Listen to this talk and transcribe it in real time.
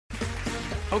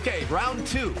Okay, round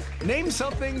two. Name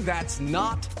something that's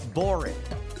not boring.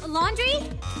 A laundry?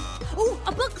 Ooh,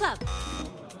 a book club.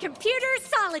 Computer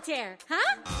solitaire,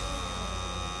 huh?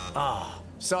 Ah,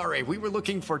 sorry, we were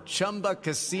looking for Chumba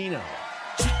Casino.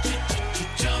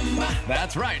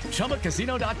 That's right,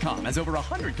 ChumbaCasino.com has over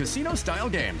 100 casino-style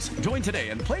games. Join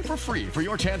today and play for free for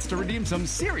your chance to redeem some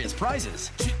serious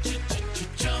prizes.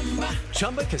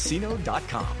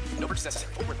 ChumbaCasino.com. No purchase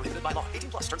necessary. Void where prohibited by law.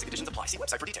 18 plus. Terms and conditions apply. See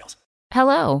website for details.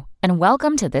 Hello, and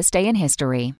welcome to This Day in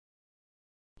History.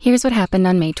 Here's what happened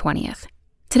on May 20th.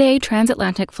 Today,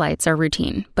 transatlantic flights are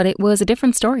routine, but it was a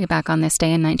different story back on this day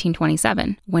in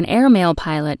 1927, when airmail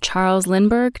pilot Charles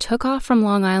Lindbergh took off from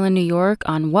Long Island, New York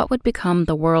on what would become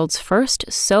the world's first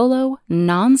solo,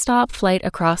 non-stop flight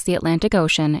across the Atlantic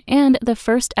Ocean and the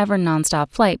first ever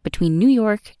non-stop flight between New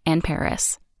York and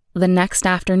Paris. The next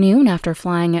afternoon, after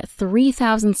flying at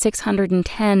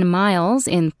 3,610 miles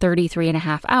in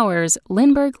 33.5 hours,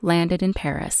 Lindbergh landed in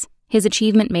Paris. His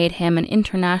achievement made him an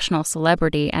international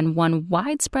celebrity and won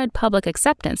widespread public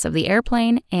acceptance of the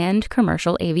airplane and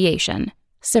commercial aviation.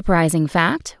 Surprising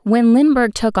fact, when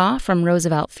Lindbergh took off from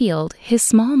Roosevelt Field, his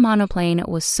small monoplane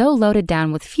was so loaded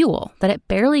down with fuel that it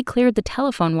barely cleared the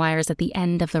telephone wires at the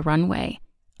end of the runway.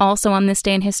 Also on this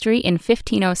day in history, in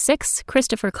 1506,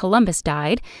 Christopher Columbus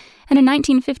died, and in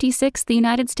 1956, the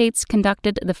United States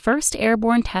conducted the first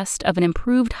airborne test of an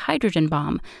improved hydrogen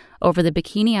bomb over the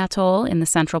Bikini Atoll in the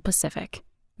Central Pacific.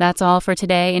 That's all for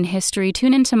today in history.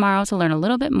 Tune in tomorrow to learn a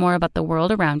little bit more about the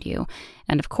world around you,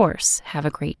 and of course, have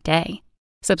a great day.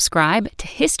 Subscribe to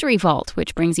History Vault,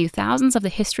 which brings you thousands of the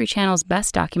History Channel's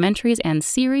best documentaries and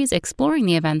series exploring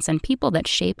the events and people that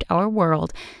shaped our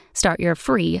world. Start your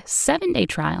free 7-day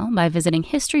trial by visiting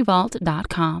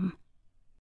historyvault.com.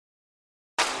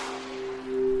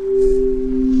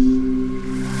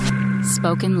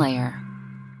 Spoken Layer.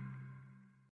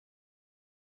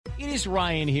 It is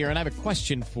Ryan here, and I have a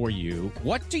question for you.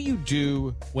 What do you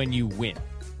do when you win?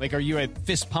 Like, are you a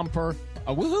fist pumper,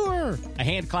 a woohooer, a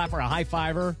hand clapper, a high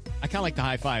fiver? I kind of like the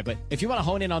high five, but if you want to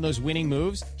hone in on those winning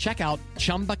moves, check out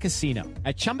Chumba Casino.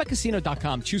 At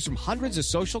ChumbaCasino.com, choose from hundreds of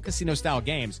social casino-style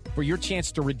games for your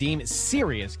chance to redeem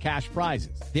serious cash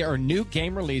prizes. There are new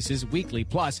game releases weekly,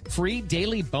 plus free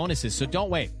daily bonuses, so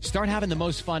don't wait. Start having the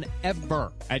most fun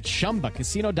ever at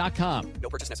ChumbaCasino.com. No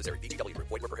purchase necessary. VGW Group.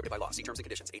 Void where prohibited by law. See terms and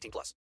conditions. 18 plus.